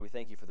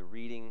thank you for the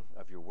reading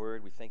of your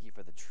word. We thank you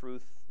for the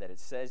truth that it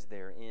says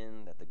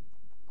therein, that the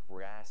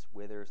grass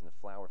withers and the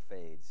flower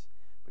fades,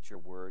 but your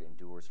word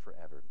endures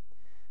forever.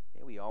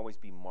 May we always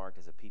be marked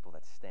as a people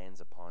that stands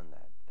upon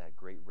that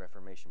great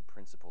Reformation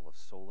principle of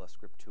sola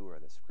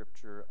scriptura, that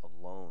Scripture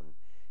alone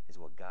is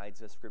what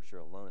guides us. Scripture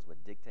alone is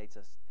what dictates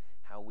us,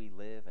 how we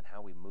live and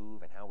how we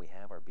move and how we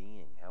have our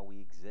being, how we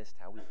exist,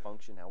 how we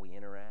function, how we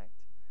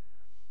interact.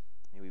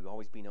 May we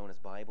always be known as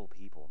Bible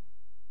people,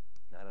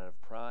 not out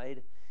of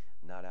pride,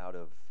 not out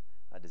of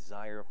a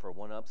desire for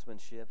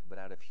one-upsmanship, but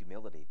out of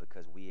humility,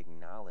 because we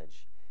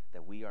acknowledge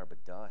that we are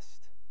but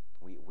dust.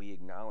 We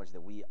acknowledge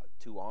that we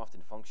too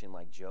often function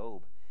like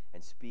Job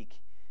and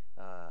speak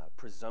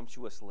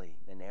presumptuously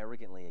and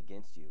arrogantly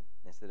against you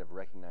instead of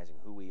recognizing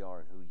who we are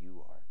and who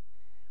you are.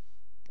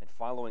 And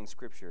following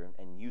Scripture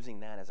and using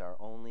that as our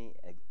only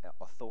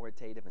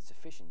authoritative and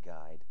sufficient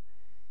guide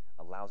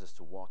allows us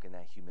to walk in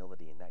that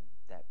humility and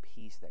that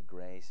peace, that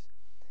grace,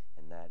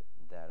 and that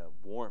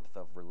warmth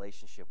of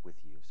relationship with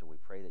you. So we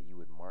pray that you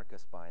would mark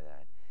us by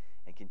that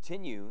and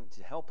continue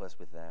to help us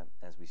with that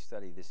as we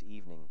study this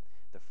evening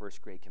the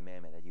first great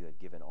commandment that you have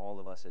given all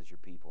of us as your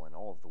people and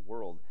all of the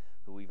world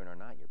who even are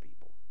not your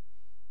people.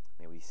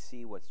 May we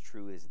see what's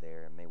true is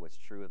there, and may what's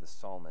true of the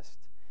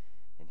psalmist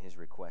and his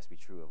request be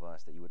true of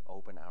us, that you would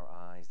open our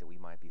eyes that we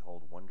might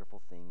behold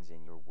wonderful things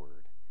in your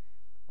word.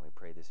 And we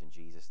pray this in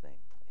Jesus' name.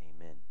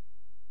 Amen.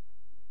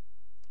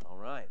 All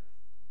right.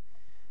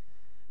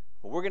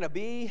 Well, we're going to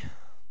be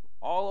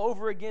all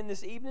over again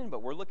this evening,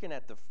 but we're looking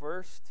at the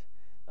first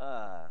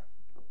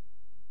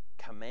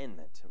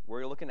commandment.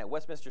 We're looking at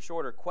Westminster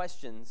Shorter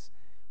questions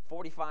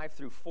 45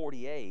 through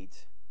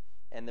 48,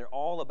 and they're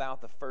all about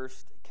the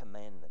first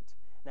commandment.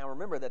 Now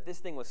remember that this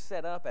thing was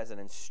set up as an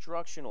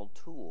instructional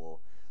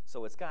tool,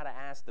 so it's got to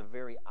ask the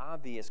very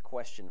obvious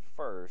question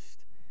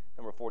first,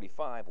 number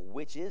 45,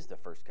 which is the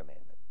first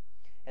commandment?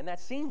 And that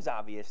seems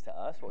obvious to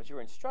us, but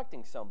you're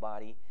instructing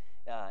somebody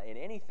in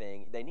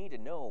anything, they need to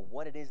know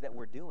what it is that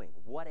we're doing.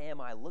 What am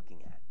I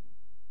looking at?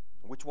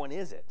 Which one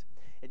is it?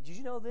 And did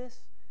you know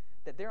this?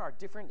 That there are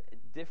different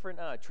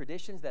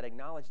traditions that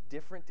acknowledge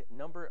different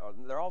number.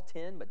 They're all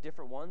 10, but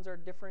different ones are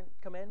different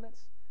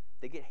commandments.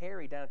 They get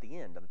hairy down at the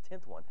end of the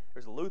 10th one.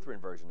 There's a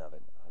Lutheran version of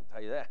it. I'll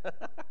tell you that.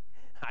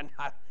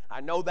 I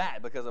know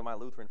that because of my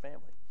Lutheran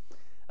family.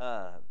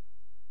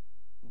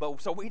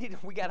 But so we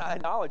got to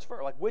acknowledge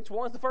first, like, which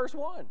one's the first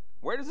one?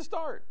 Where does it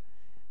start?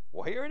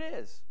 Well, here it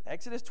is.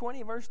 Exodus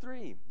 20, verse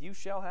 3. You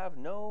shall have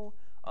no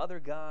other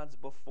gods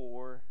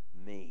before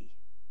me.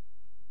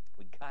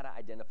 We got to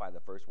identify the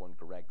first one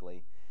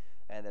correctly,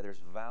 and that there's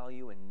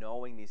value in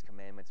knowing these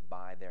commandments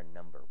by their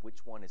number.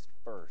 Which one is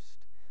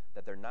first?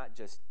 That they're not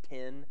just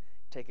 10,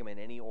 take them in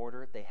any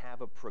order. They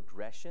have a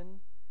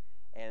progression,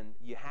 and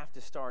you have to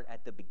start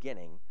at the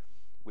beginning,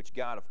 which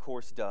God, of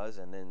course, does,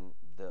 and then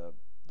the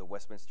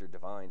Westminster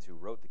divines who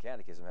wrote the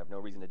Catechism have no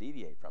reason to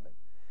deviate from it.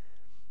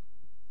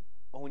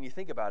 Well, when you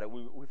think about it,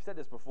 we've said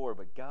this before,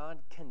 but God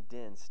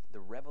condensed the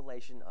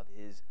revelation of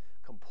his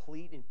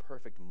complete and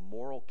perfect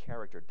moral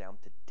character down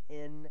to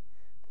 10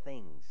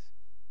 things.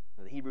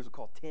 The Hebrews would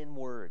call 10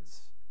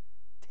 words.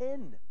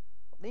 10.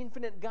 The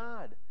infinite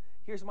God.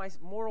 Here's my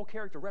moral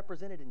character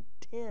represented in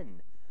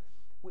 10.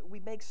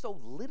 We make so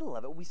little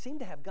of it. We seem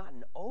to have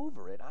gotten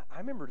over it. I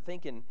remember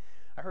thinking,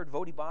 I heard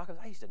Vodi Bakas.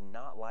 I used to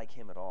not like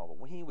him at all.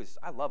 But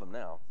I love him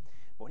now.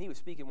 But when he was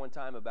speaking one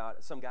time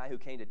about some guy who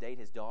came to date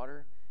his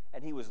daughter,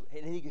 and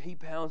he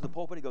pounds the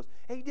pulpit, he goes,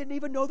 hey, he didn't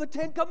even know the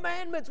 10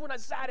 commandments when I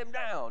sat him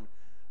down.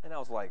 And I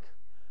was like,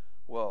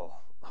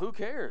 well, who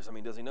cares? I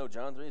mean, does he know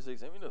John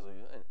 3:16?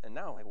 And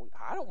now, like,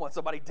 I don't want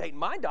somebody dating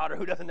my daughter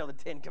who doesn't know the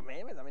 10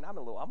 commandments. I mean, I'm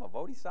a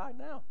Vodi side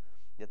now.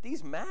 That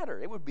these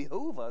matter. It would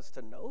behoove us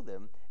to know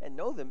them and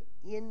know them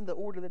in the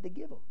order that they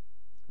give them,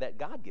 that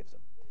God gives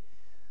them.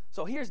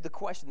 So here's the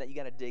question that you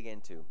got to dig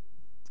into.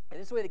 And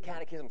this is the way the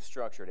Catechism is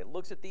structured. It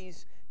looks at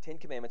these 10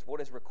 commandments,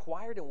 what is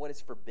required and what is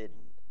forbidden.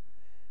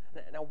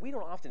 Now, we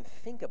don't often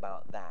think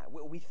about that.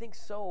 We think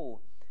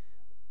so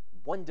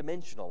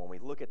one-dimensional when we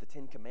look at the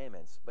 10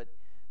 commandments, but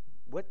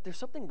there's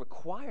something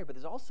required, but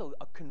there's also,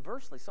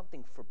 conversely,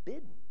 something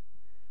forbidden.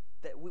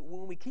 That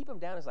when we keep them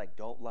down, it's like,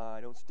 don't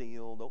lie, don't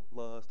steal, don't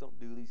lust, don't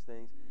do these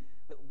things.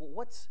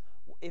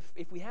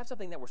 If we have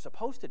something that we're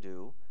supposed to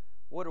do,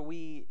 what are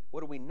we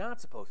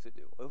not supposed to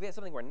do? If we have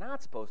something we're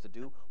not supposed to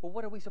do, well,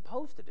 what are we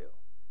supposed to do?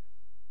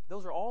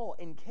 Those are all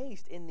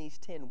encased in these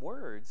 10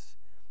 words,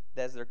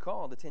 as they're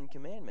called, the 10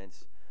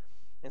 commandments.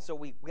 And so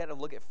we got to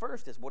look at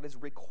first is what is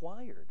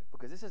required,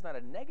 because this is not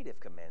a negative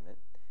commandment,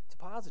 it's a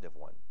positive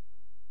one.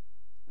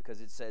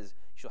 Because it says,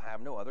 you shall have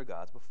no other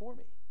gods before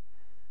me.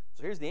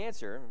 So here's the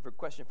answer for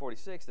question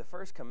 46. The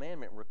first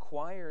commandment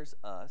requires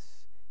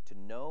us to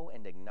know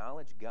and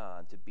acknowledge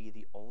God to be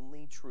the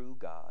only true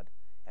God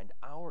and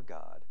our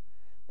God,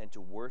 and to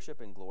worship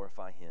and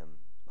glorify him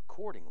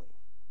accordingly.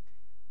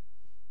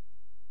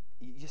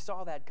 You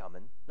saw that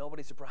coming.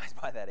 Nobody's surprised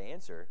by that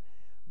answer.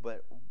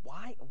 But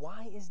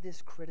why is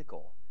this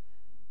critical?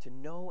 To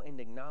know and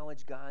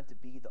acknowledge God to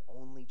be the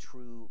only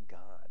true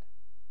God.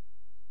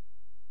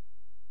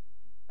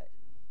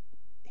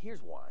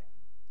 Here's why.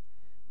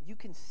 You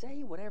can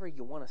say whatever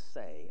you want to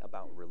say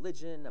about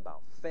religion,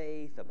 about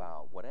faith,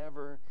 about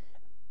whatever,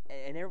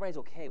 and everybody's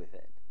okay with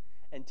it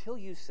until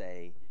you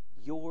say,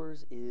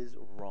 yours is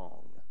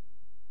wrong.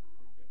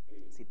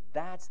 See,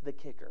 that's the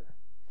kicker.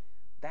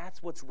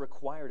 That's what's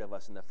required of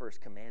us in the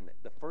first commandment.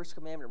 The first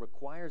commandment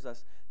requires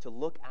us to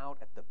look out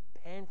at the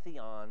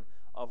pantheon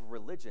of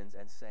religions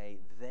and say,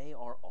 they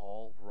are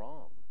all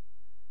wrong.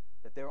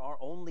 That there are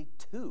only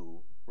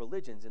two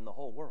religions in the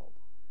whole world.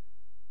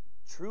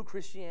 True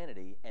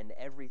Christianity and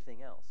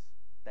everything else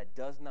that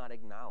does not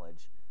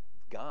acknowledge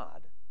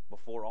God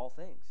before all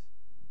things.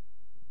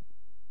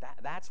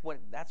 That's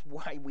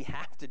why we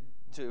have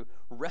to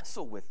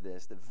wrestle with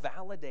this, the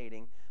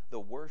validating the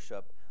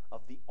worship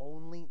of the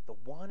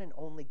one and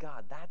only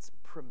God. That's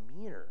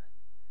premier.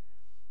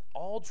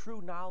 All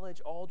true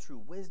knowledge, all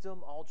true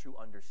wisdom, all true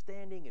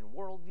understanding and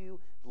worldview,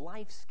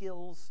 life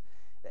skills,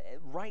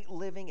 right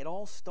living, it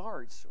all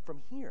starts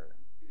from here.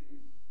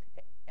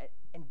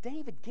 And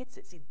David gets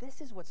it. See,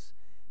 this is what's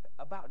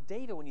about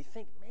David when you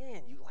think,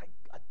 man, you like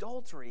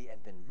adultery and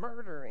then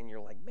murder, and you're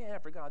like, man,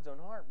 after God's own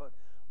heart. But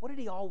what did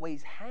he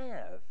always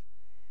have?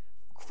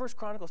 1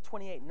 Chronicles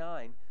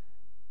 28:9,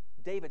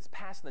 David's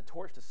passing the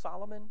torch to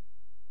Solomon,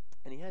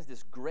 and he has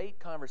this great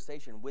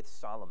conversation with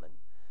Solomon.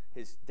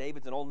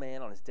 David's an old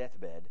man on his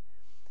deathbed,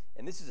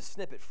 and this is a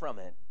snippet from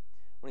it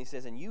when he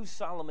says, and you,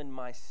 Solomon,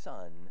 my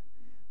son,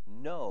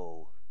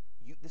 know,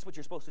 this is what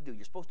you're supposed to do.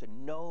 You're supposed to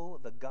know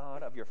the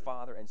God of your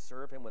father and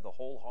serve him with a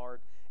whole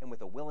heart and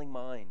with a willing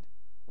mind.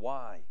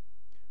 Why?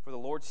 For the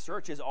Lord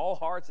searches all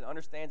hearts and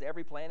understands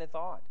every plan and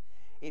thought.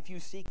 If you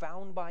seek,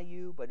 found by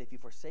you, but if you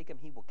forsake him,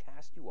 he will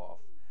cast you off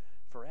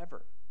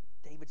forever.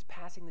 David's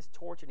passing this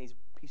torch, and he's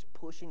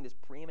pushing this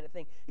preeminent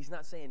thing. He's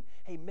not saying,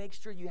 hey, make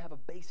sure you have a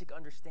basic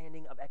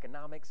understanding of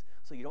economics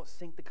so you don't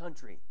sink the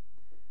country.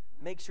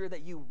 Make sure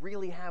that you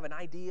really have an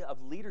idea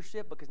of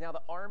leadership, because now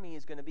the army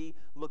is going to be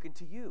looking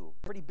to you.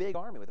 Pretty big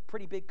army with a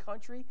pretty big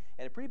country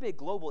and a pretty big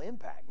global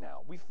impact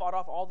now. We fought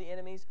off all the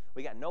enemies.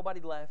 We got nobody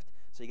left.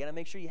 So you got to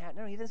make sure you have.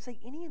 No, he doesn't say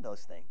any of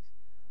those things.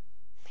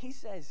 He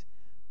says,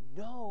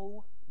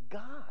 know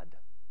God.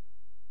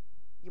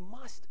 You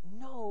must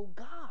know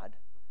God,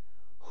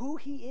 who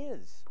he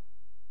is.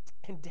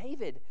 And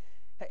David,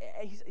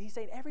 he's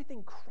saying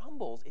everything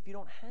crumbles if you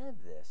don't have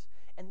this.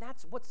 And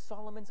that's what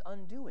Solomon's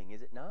undoing,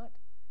 is it not?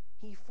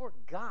 He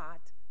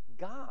forgot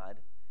God,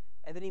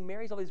 and then he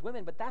marries all these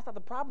women, but that's not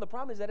the problem. The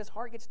problem is that his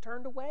heart gets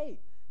turned away.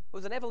 It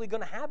was inevitably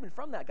going to happen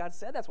from that. God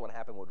said that's what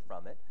happened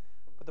from it.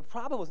 But the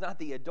problem was not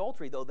the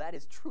adultery, though that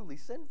is truly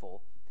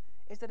sinful,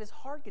 is that his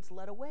heart gets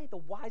led away. The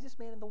wisest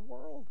man in the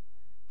world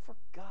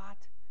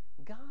forgot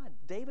God.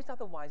 David's not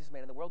the wisest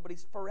man in the world, but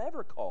he's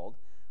forever called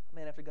a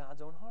man after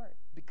God's own heart.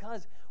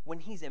 Because when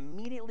he's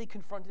immediately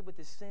confronted with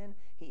his sin,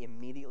 he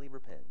immediately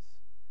repents.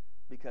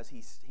 Because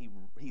he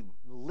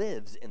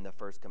lives in the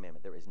first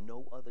commandment. There is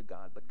no other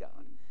God but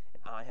God.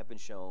 And I have been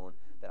shown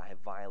that I have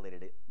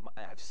violated it.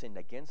 I have sinned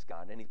against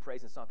God. And he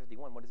prays in Psalm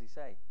 51, what does he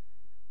say?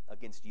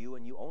 Against you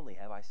and you only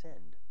have I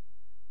sinned.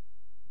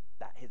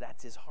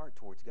 That's his heart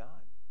towards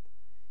God.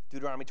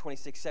 Deuteronomy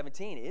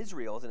 26:17,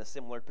 Israel is in a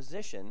similar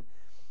position.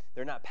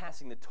 They're not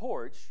passing the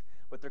torch,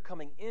 but they're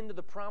coming into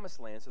the promised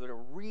land, so they're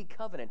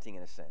re-covenanting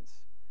in a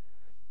sense.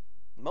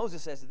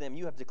 Moses says to them,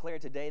 you have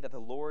declared today that the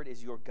Lord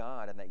is your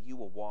God, and that you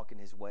will walk in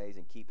his ways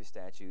and keep his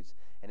statutes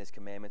and his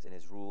commandments and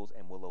his rules,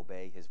 and will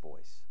obey his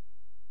voice.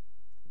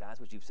 That's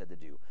what you've said to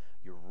do.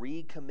 You're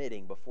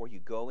recommitting before you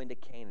go into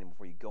Canaan,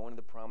 before you go into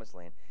the promised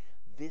land.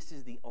 This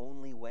is the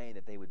only way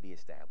that they would be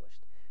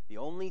established. The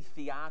only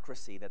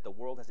theocracy that the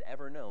world has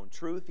ever known,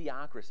 true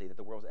theocracy that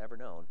the world has ever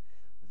known,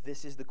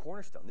 this is the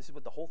cornerstone. This is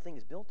what the whole thing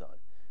is built on.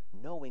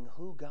 Knowing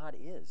who God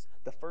is,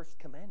 the first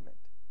commandment.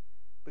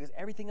 Because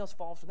everything else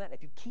falls from that.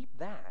 If you keep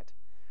that,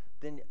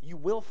 then you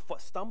will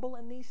stumble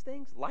in these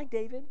things, like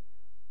David,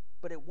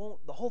 but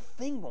the whole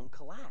thing won't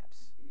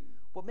collapse.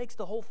 What makes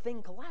the whole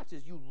thing collapse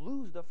is you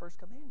lose the first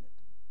commandment.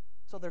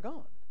 So they're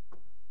gone.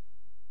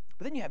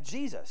 But then you have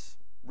Jesus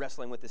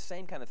wrestling with the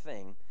same kind of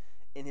thing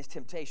in his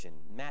temptation.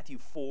 Matthew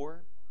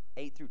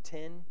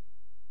 4:8-10.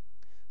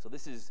 So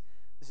this is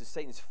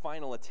Satan's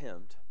final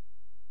attempt.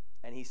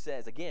 And he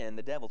says, again,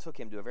 the devil took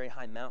him to a very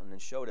high mountain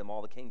and showed him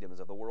all the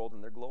kingdoms of the world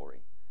and their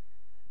glory.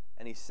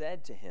 And he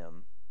said to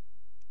him,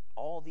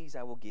 all these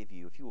I will give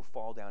you if you will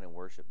fall down and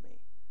worship me.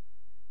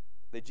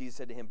 But Jesus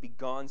said to him,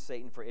 begone,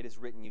 Satan, for it is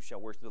written, you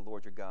shall worship the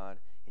Lord your God,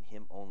 and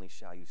him only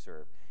shall you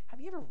serve. Have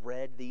you ever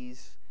read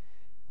these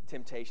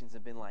temptations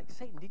and been like,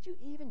 Satan, did you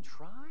even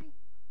try?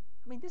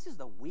 I mean, this is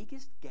the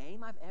weakest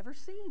game I've ever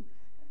seen.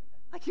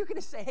 Like, you're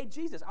going to say, hey,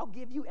 Jesus, I'll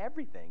give you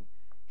everything.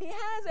 He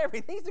has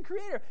everything. He's the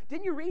creator.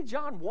 Didn't you read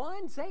John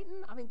 1,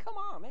 Satan? I mean, come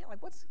on, man. Like,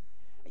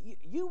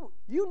 you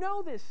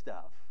know this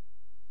stuff.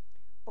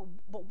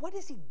 But what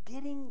is he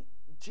getting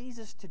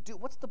Jesus to do?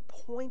 What's the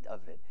point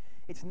of it?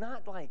 It's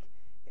not like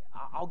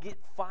I'll get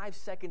 5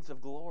 seconds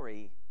of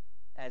glory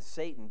as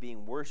Satan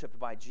being worshipped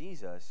by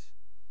Jesus.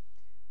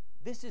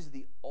 This is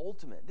the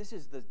ultimate. This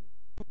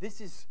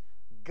is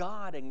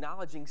God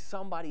acknowledging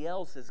somebody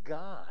else as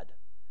God.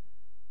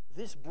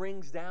 This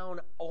brings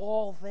down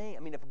all things.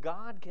 I mean, if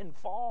God can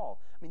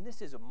fall, I mean,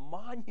 this is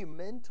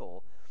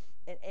monumental.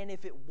 And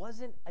if it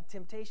wasn't a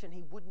temptation,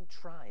 he wouldn't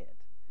try it.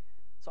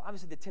 So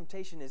obviously the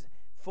temptation is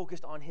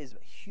focused on his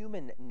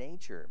human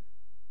nature.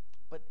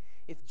 But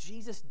if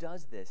Jesus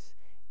does this,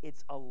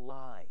 it's a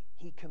lie.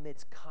 He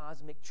commits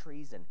cosmic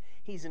treason.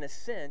 He's, in a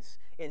sense,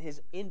 in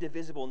his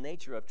indivisible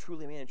nature of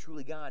truly man and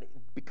truly God,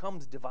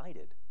 becomes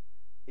divided.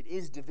 It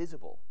is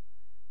divisible.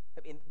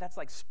 I mean, that's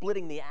like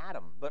splitting the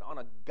atom, but on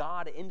a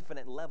God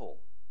infinite level.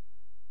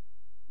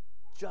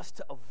 Just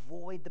to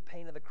avoid the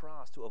pain of the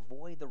cross, to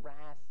avoid the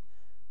wrath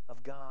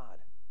of God.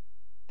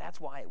 That's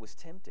why it was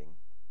tempting.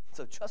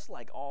 So just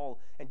like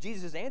and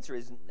Jesus' answer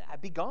is,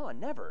 be gone,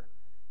 never.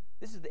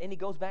 And he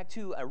goes back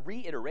to a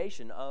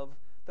reiteration of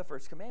the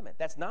first commandment.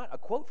 That's not a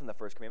quote from the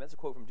first commandment, that's a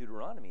quote from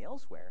Deuteronomy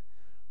elsewhere.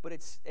 But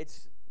it's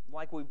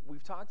like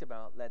we've talked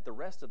about, that the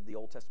rest of the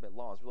Old Testament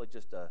law is really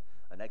just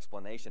an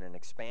explanation, an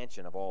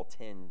expansion of all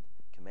 10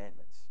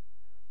 commandments.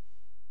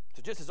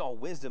 So just as all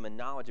wisdom and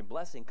knowledge and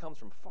blessing comes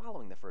from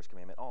following the first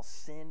commandment, all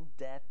sin,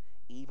 death,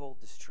 evil,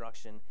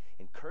 destruction,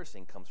 and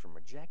cursing comes from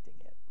rejecting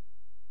it.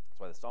 That's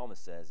why the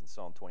psalmist says in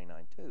Psalm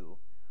 29:2,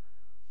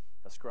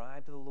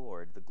 ascribe to the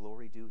Lord the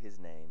glory due his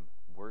name,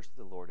 worship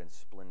the Lord in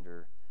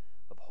splendor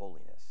of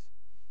holiness.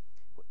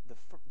 The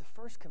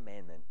first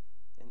commandment,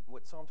 and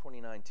what Psalm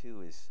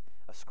 29:2 is,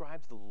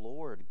 ascribe to the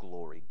Lord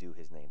glory due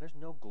his name. There's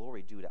no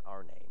glory due to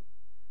our name,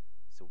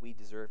 so we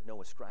deserve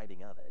no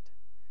ascribing of it.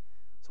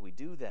 So we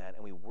do that,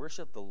 and we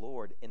worship the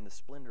Lord in the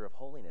splendor of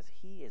holiness.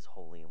 He is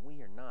holy, and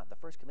we are not. The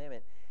first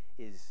commandment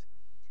is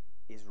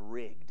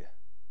rigged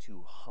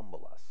to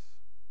humble us.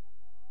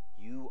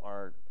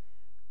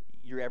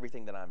 You're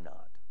everything that I'm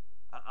not.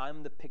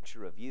 I'm the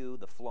picture of you,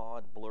 the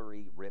flawed,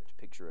 blurry, ripped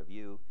picture of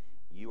you.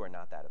 You are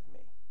not that of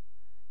me.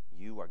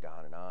 You are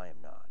God, and I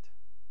am not.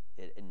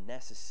 It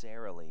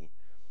necessarily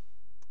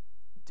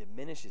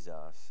diminishes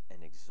us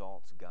and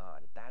exalts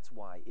God. That's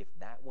why if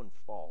that one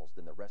falls,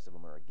 then the rest of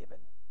them are a given.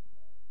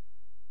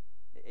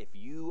 If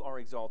you are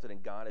exalted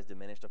and God is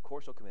diminished, of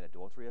course you'll commit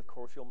adultery, of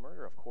course you'll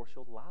murder, of course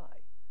you'll lie,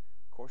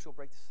 of course you'll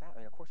break the Sabbath,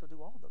 and of course you'll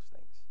do all of those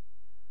things.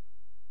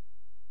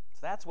 So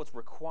that's what's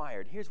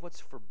required. Here's what's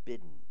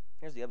forbidden.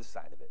 Here's the other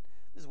side of it.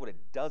 This is what it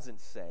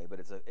doesn't say, but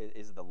it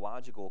is the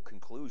logical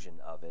conclusion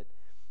of it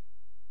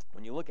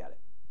when you look at it.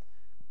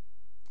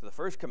 So the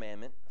first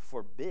commandment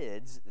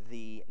forbids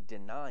the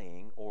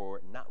denying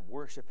or not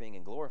worshiping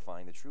and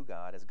glorifying the true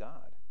God as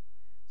God.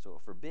 So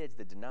it forbids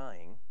the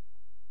denying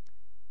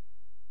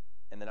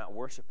and the not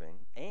worshiping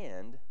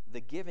and the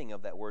giving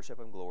of that worship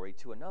and glory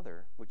to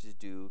another, which is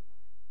due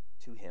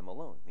to him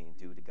alone, meaning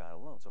due to God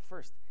alone. So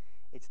first,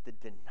 it's the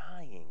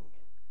denying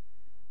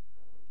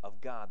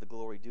of God, the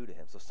glory due to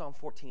him. So Psalm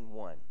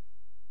 14:1,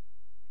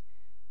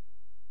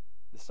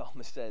 the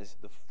psalmist says,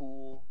 the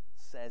fool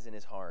says in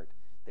his heart,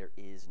 there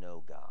is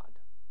no God.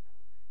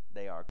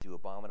 They are do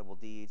abominable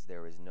deeds.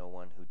 There is no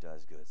one who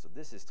does good. So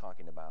this is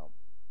talking about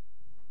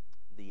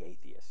the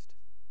atheist,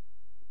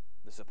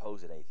 the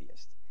supposed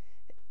atheist.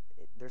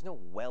 There's no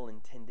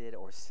well-intended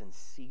or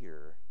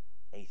sincere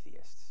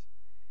atheists.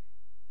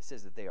 It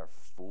says that they are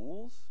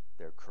fools,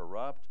 they're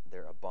corrupt,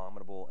 they're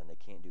abominable, and they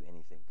can't do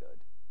anything good.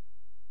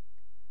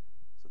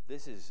 So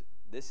this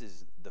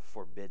is the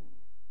forbidden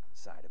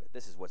side of it.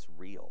 This is what's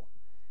real.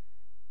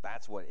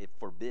 That's what it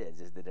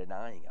forbids, is the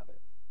denying of it.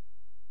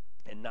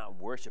 And not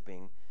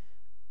worshiping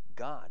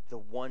God, the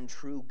one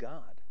true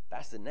God.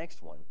 That's the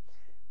next one.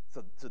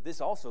 So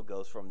this also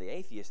goes from the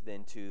atheist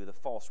then to the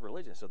false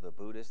religion. So the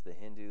Buddhist, the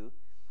Hindu,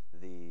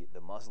 the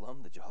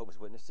Muslim, the Jehovah's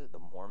Witnesses, the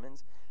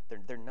Mormons,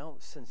 they're no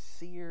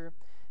sincere,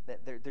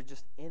 that they're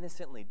just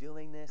innocently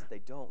doing this. They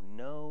don't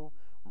know.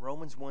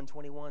 Romans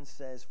 1:21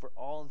 says, for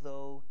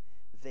although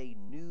they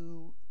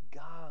knew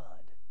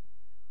God,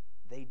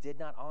 they did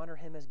not honor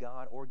him as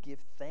God or give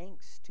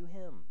thanks to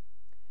him.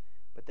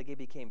 But they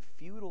became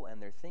futile in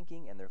their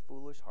thinking, and their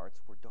foolish hearts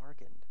were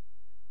darkened.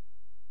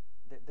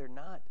 They're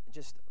not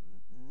just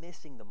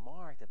missing the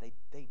mark, that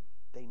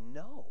they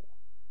know.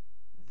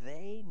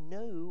 They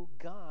knew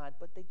God,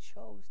 but they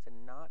chose to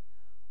not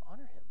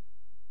honor him.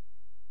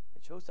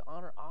 They chose to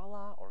honor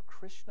Allah or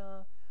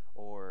Krishna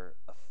or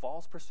a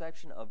false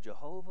perception of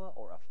Jehovah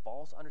or a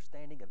false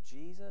understanding of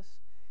Jesus.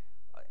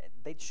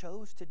 They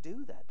chose to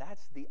do that.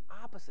 That's the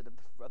opposite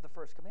of the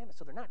first commandment.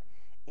 So they're not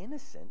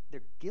innocent.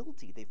 They're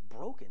guilty. They've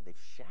broken. They've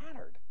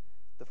shattered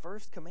the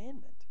first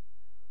commandment.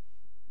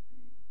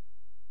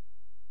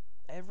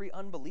 Every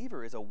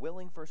unbeliever is a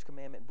willing first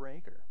commandment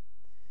breaker.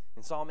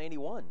 In Psalm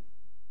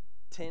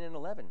 81:10 and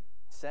 11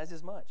 says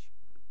as much.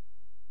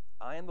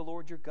 I am the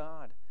Lord your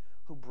God,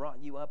 who brought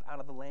you up out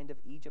of the land of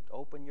Egypt.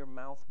 Open your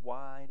mouth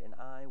wide, and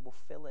I will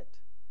fill it.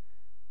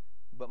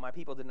 But my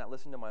people did not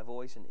listen to my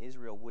voice, and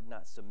Israel would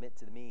not submit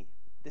to me.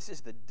 This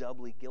is the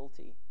doubly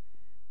guilty.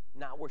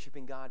 Not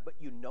worshiping God, but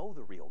you know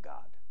the real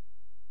God.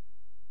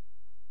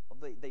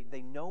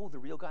 They know the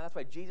real God. That's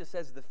why Jesus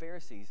says to the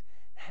Pharisees,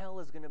 hell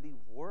is going to be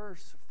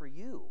worse for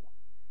you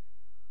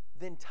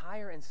than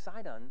Tyre and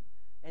Sidon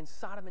and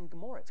Sodom and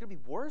Gomorrah. It's going to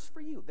be worse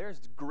for you.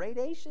 There's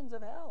gradations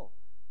of hell.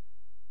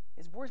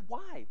 is worse.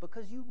 Why?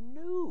 Because you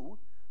knew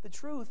the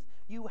truth.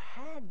 You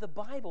had the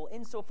Bible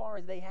insofar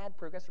as they had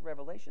progressive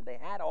revelation. They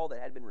had all that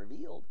had been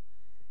revealed.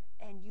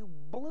 And you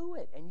blew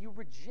it and you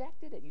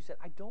rejected it. You said,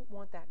 I don't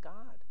want that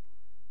God.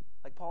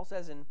 Like Paul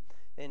says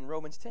in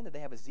Romans 10 that they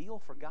have a zeal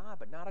for God,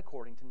 but not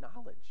according to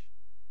knowledge.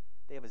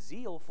 They have a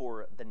zeal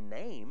for the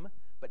name,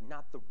 but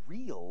not the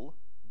real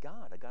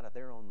God, a God of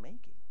their own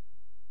making.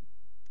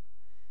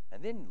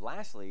 And then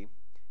lastly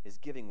is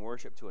giving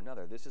worship to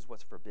another. This is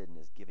what's forbidden,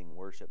 is giving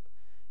worship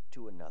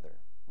to another.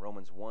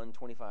 Romans 1,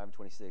 25 and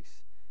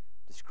 26,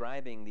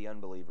 describing the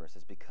unbeliever,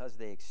 says, because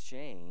they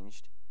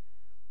exchanged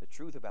the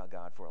truth about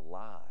God for a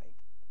lie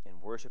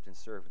and worshipped and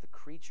served the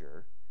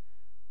creature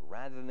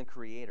rather than the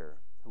Creator,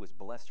 who is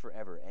blessed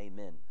forever.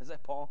 Amen. Is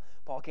that Paul?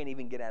 Paul can't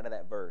even get out of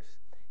that verse.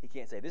 He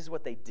can't say, this is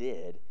what they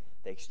did.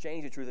 They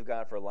exchanged the truth of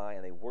God for a lie,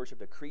 and they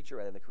worshipped a creature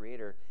rather than the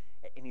Creator.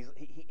 And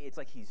it's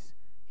like he's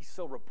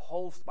so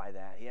repulsed by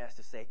that. He has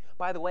to say,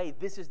 by the way,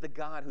 this is the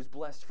God who's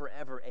blessed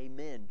forever.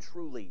 Amen.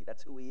 Truly,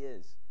 that's who he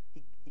is.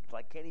 He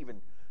like can't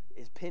even,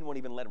 his pen won't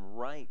even let him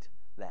write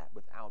that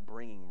without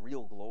bringing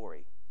real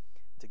glory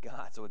to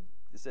God. So it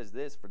says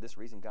this, for this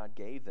reason God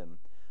gave them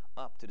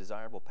up to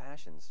desirable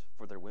passions,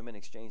 for their women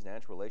exchanged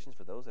natural relations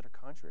for those that are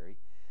contrary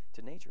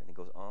to nature. And it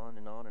goes on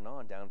and on and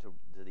on down to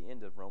the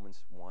end of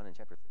Romans 1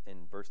 in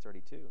verse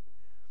 32.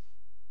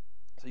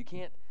 So you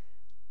can't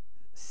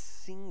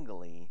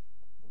singly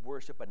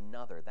worship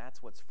another.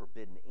 That's what's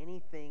forbidden.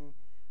 Anything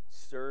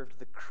served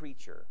the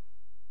creature,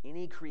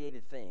 any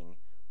created thing,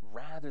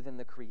 rather than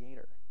the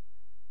Creator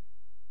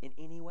in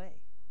any way.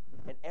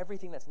 And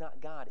everything that's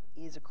not God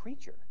is a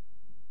creature.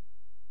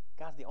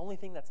 God's the only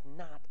thing that's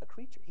not a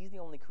creature. He's the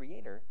only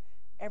creator.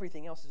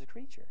 Everything else is a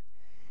creature.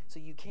 So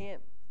you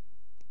can't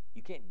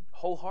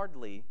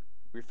wholeheartedly,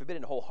 you're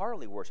forbidden to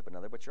wholeheartedly worship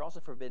another, but you're also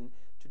forbidden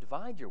to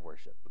divide your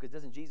worship. Because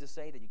doesn't Jesus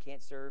say that you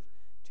can't serve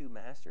two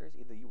masters?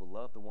 Either you will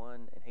love the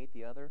one and hate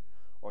the other,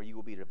 or you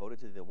will be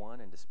devoted to the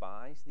one and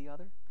despise the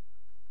other?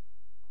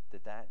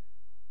 That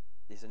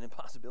is an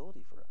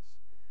impossibility for us.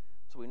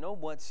 So we know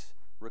what's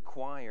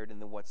required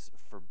and then what's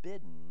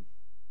forbidden.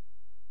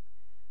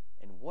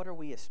 And what are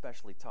we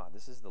especially taught?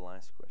 This is the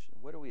last question.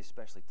 What are we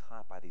especially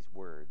taught by these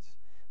words,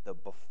 the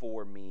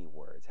before me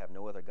words? Have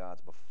no other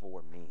gods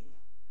before me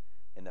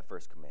in the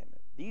first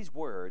commandment. These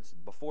words,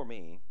 before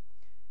me,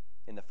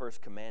 in the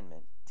first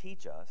commandment,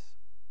 teach us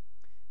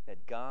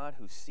that God,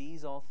 who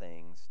sees all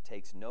things,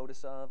 takes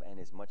notice of and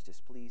is much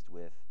displeased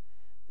with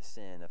the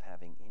sin of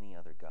having any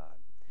other God.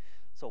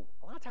 So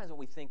a lot of times when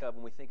we think of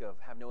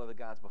have no other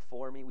gods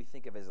before me, we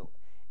think of as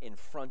in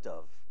front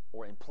of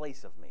or in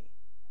place of me.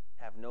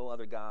 Have no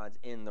other gods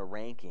in the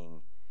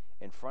ranking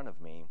in front of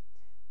me.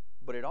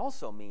 But it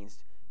also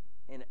means,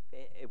 and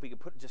if we could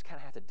just kind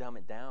of have to dumb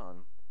it down,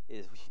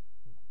 is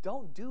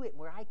don't do it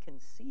where I can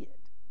see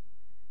it.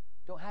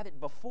 Don't have it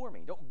before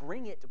me. Don't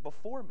bring it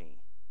before me.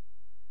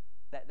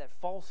 That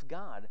false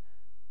God.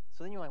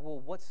 So then you're like,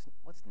 well, what's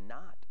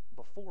not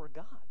before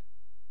God?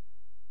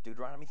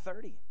 Deuteronomy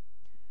 30,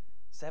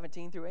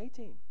 17 through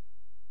 18.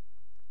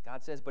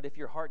 God says, but if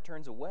your heart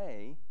turns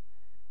away,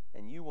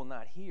 and you will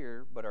not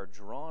hear, but are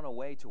drawn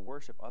away to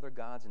worship other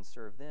gods and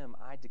serve them,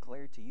 I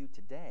declare to you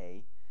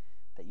today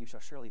that you shall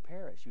surely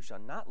perish. You shall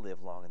not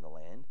live long in the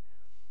land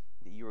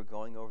that you are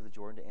going over the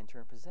Jordan to enter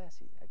and possess.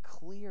 A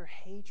clear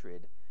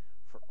hatred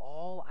for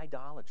all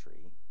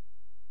idolatry.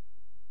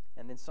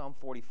 And then Psalm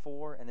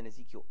 44 and then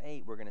Ezekiel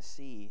 8, we're going to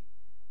see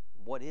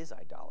what is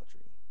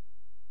idolatry.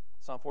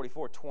 Psalm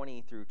 44,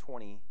 20 through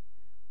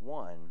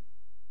 21,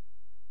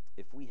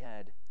 if we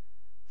had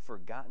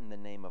forgotten the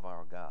name of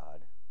our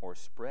God, or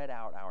spread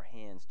out our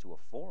hands to a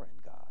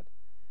foreign god,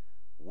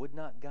 would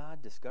not God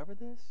discover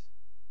this?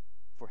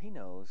 For he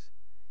knows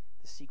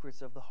the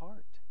secrets of the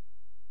heart.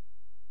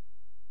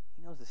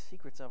 He knows the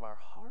secrets of our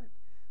heart.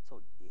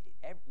 So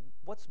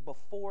what's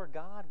before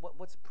God,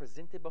 what's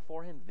presented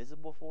before him,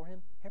 visible before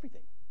him?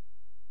 Everything.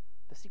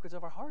 The secrets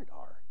of our heart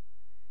are.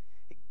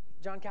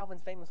 John Calvin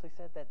famously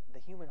said that the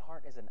human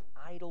heart is an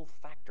idol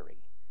factory.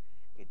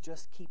 It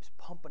just keeps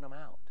pumping them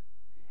out.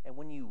 And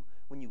when you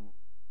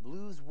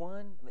lose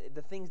one,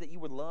 the things that you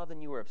would love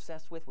and you were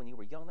obsessed with when you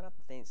were young, they're not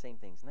the same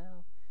things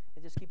now.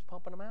 It just keeps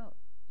pumping them out.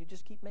 You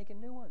just keep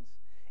making new ones.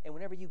 And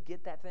whenever you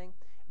get that thing,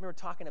 I remember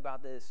talking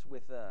about this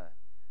with a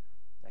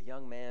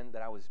young man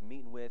that I was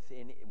meeting with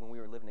when we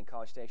were living in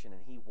College Station,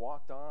 and he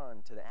walked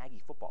on to the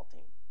Aggie football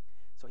team.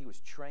 So he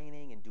was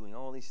training and doing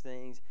all these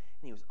things,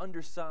 and he was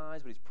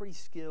undersized, but he's pretty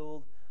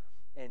skilled.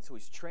 And so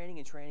he's training,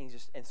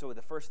 and so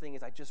the first thing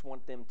is, I just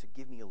want them to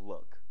give me a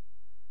look.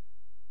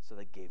 So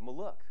they gave him a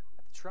look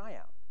at the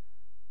tryout.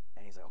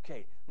 And he's like,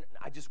 okay,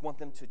 I just want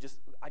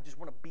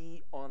to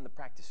be on the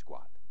practice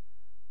squad.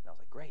 And I was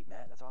like, great,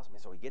 Matt, that's awesome.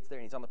 And so he gets there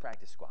and he's on the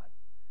practice squad.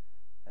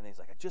 And then he's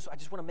like, I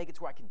just want to make it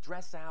to where I can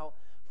dress out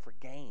for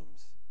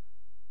games.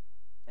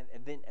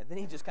 And then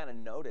he just kind of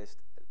noticed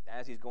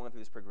as he's going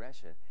through this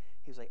progression,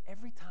 he was like,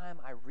 every time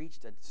I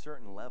reached a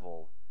certain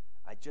level,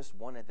 I just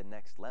wanted the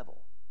next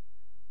level.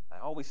 I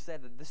always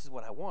said that this is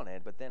what I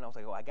wanted, but then I was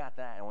like, oh, I got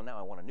that, and well, now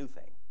I want a new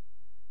thing.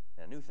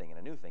 and a new thing and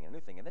a new thing and a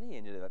new thing. And then he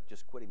ended up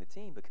just quitting the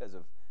team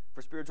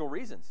for spiritual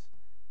reasons.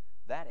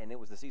 That, and it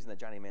was the season that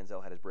Johnny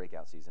Manziel had his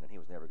breakout season, and he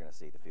was never going to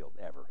see the field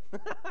ever.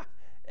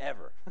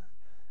 Ever.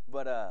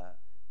 But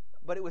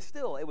it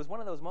was one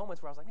of those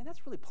moments where I was like, man,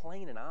 that's really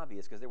plain and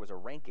obvious, because there was a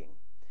ranking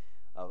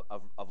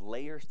of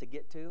layers to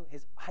get to.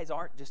 His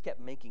art just kept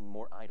making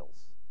more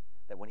idols,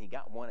 that when he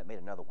got one, it made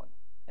another one.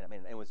 And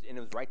it was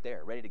right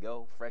there, ready to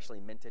go, freshly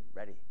minted,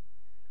 ready.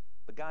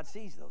 But God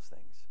sees those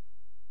things,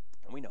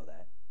 and we know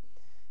that.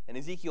 In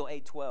Ezekiel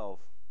 8:12,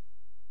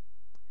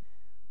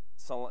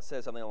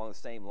 says something along the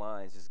same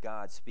lines as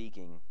God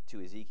speaking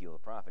to Ezekiel the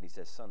prophet. He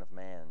says, "Son of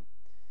man,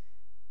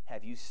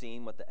 have you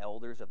seen what the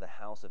elders of the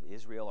house of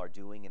Israel are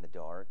doing in the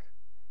dark,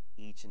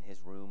 each in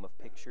his room of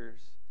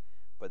pictures?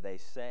 For they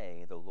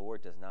say, the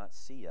Lord does not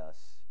see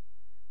us.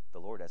 The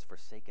Lord has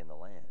forsaken the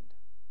land."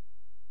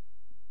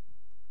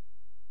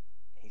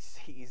 He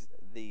sees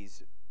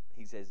these.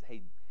 He says,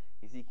 hey,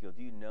 Ezekiel,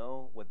 do you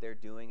know what they're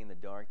doing in the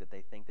dark that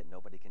they think that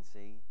nobody can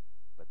see?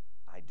 But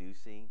I do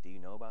see. Do you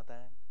know about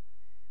that?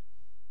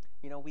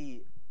 You know,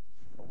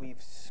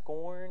 we've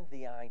scorned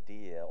the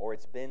idea, or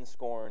it's been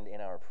scorned in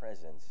our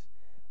presence,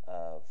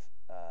 of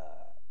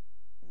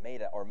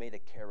made a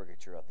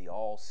caricature of the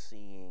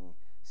all-seeing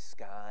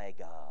sky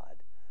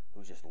God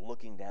who's just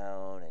looking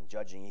down and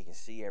judging. He can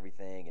see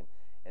everything,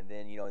 and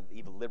then, you know,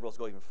 even liberals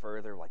go even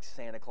further, like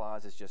Santa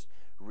Claus is just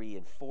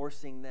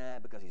reinforcing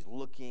that, because he's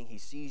looking, he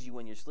sees you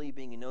when you're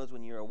sleeping, he knows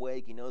when you're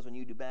awake, he knows when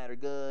you do bad or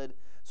good,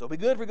 so be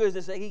good for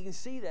goodness sake, he can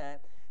see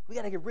that. We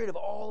got to get rid of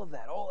all of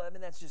that.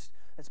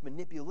 That's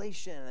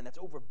manipulation, and that's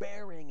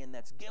overbearing, and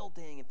that's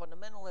guilting, and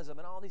fundamentalism,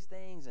 and all these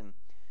things. And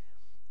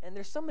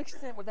there's some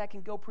extent where that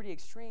can go pretty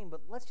extreme,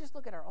 but let's just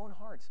look at our own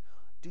hearts.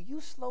 Do you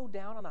slow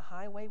down on the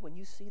highway when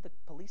you see the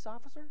police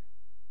officer?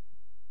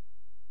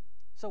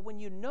 So when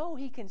you know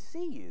he can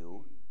see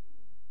you,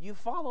 you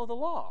follow the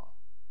law.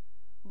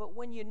 But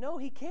when you know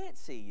he can't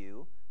see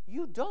you,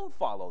 you don't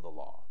follow the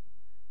law.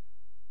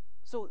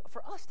 So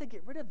for us to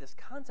get rid of this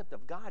concept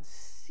of God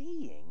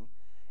seeing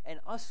and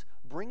us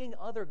bringing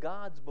other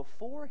gods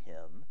before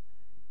him,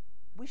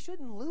 we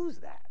shouldn't lose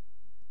that.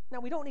 Now,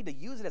 we don't need to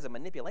use it as a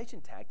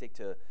manipulation tactic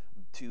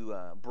to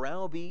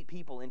browbeat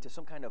people into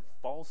some kind of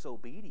false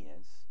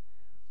obedience,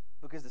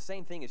 because the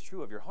same thing is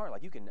true of your heart.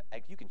 Like, you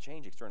can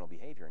change external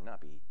behavior and not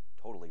be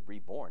totally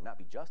reborn, not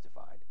be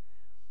justified.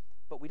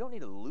 But we don't need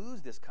to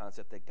lose this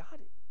concept that God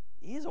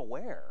is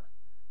aware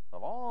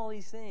of all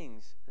these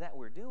things that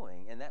we're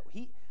doing, and that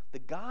the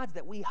gods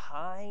that we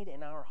hide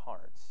in our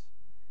hearts,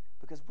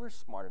 because we're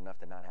smart enough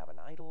to not have an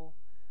idol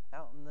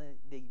out in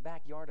the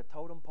backyard, a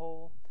totem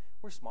pole.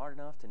 We're smart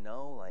enough to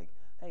know, like,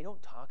 hey,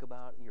 don't talk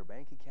about your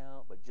bank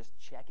account, but just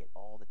check it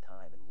all the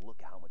time and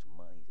look how much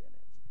money's in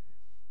it.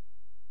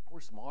 We're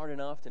smart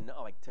enough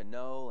to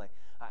know,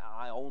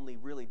 I only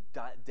really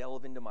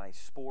delve into my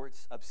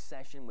sports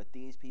obsession with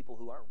these people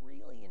who aren't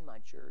really in my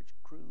church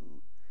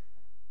crew.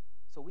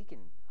 So we can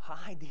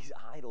hide these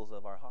idols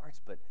of our hearts,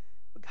 but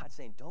God's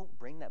saying, don't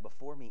bring that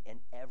before me, and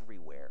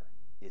everywhere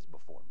is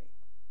before me.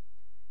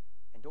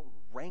 And don't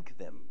rank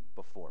them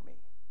before me,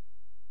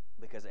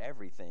 because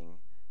everything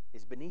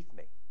is beneath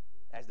me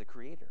as the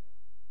creator.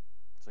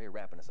 So here,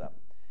 wrapping us up,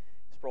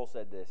 Sproul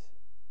said this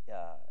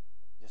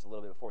just a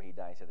little bit before he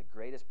died. He said, the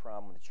greatest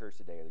problem in the church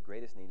today, or the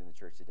greatest need in the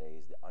church today,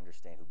 is to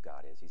understand who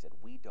God is. He said,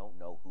 we don't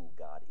know who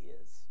God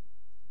is.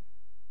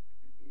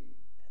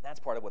 And that's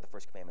part of what the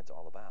first commandment's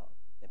all about.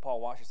 And Paul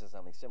Washer says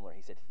something similar.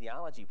 He said,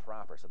 theology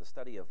proper, so the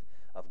study of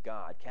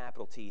God,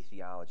 capital T,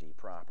 theology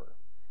proper,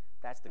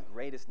 that's the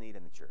greatest need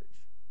in the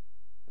church,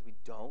 because we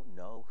don't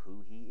know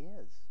who he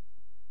is.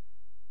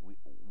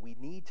 We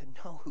need to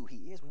know who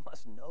he is. We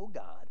must know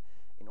God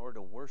in order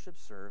to worship,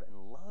 serve,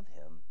 and love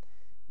him.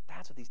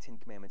 That's what these 10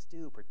 commandments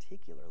do,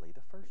 particularly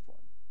the first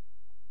one.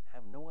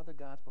 Have no other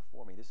gods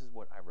before me. This is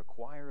what I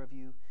require of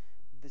you.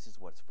 This is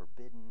what's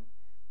forbidden.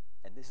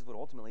 And this is what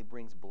ultimately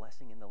brings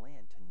blessing in the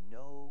land, to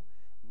know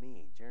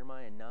me.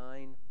 Jeremiah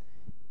 9,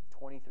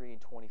 23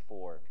 and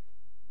 24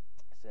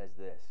 says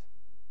this.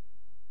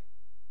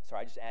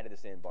 Sorry, I just added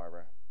this in,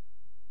 Barbara.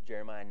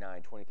 Jeremiah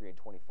 9, 23 and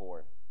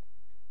 24.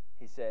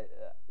 He said,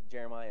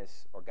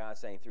 God's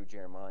saying through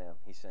Jeremiah,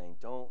 he's saying,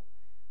 don't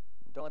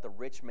let the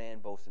rich man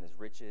boast in his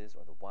riches,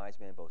 or the wise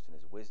man boast in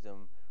his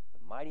wisdom, or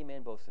the mighty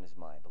man boast in his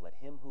might, but let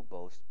him who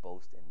boasts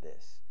boast in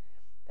this,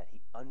 that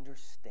he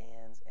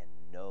understands and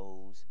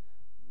knows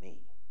me,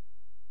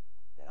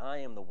 that I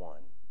am the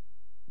one.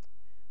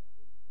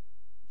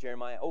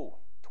 Jeremiah,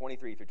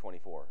 23 through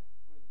 24,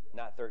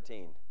 not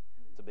 13.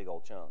 It's a big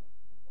old chunk.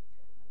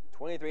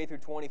 23 through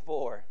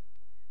 24.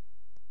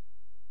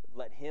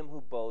 Let him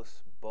who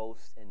boasts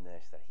boast in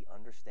this, that he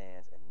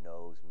understands and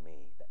knows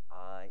me, that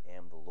I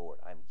am the Lord,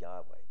 I am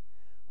Yahweh,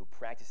 who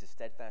practices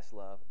steadfast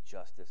love,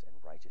 justice, and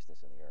righteousness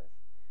in the earth.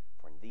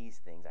 For in these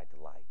things I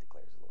delight,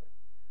 declares the Lord.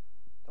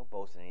 Don't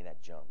boast in any of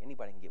that junk.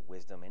 Anybody can get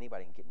wisdom,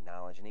 anybody can get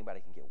knowledge,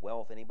 anybody can get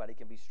wealth, anybody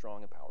can be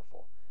strong and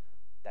powerful.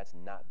 That's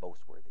not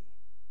boastworthy.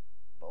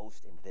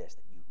 Boast in this,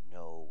 that you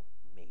know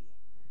me.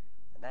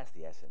 And that's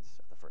the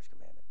essence of the first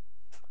commandment.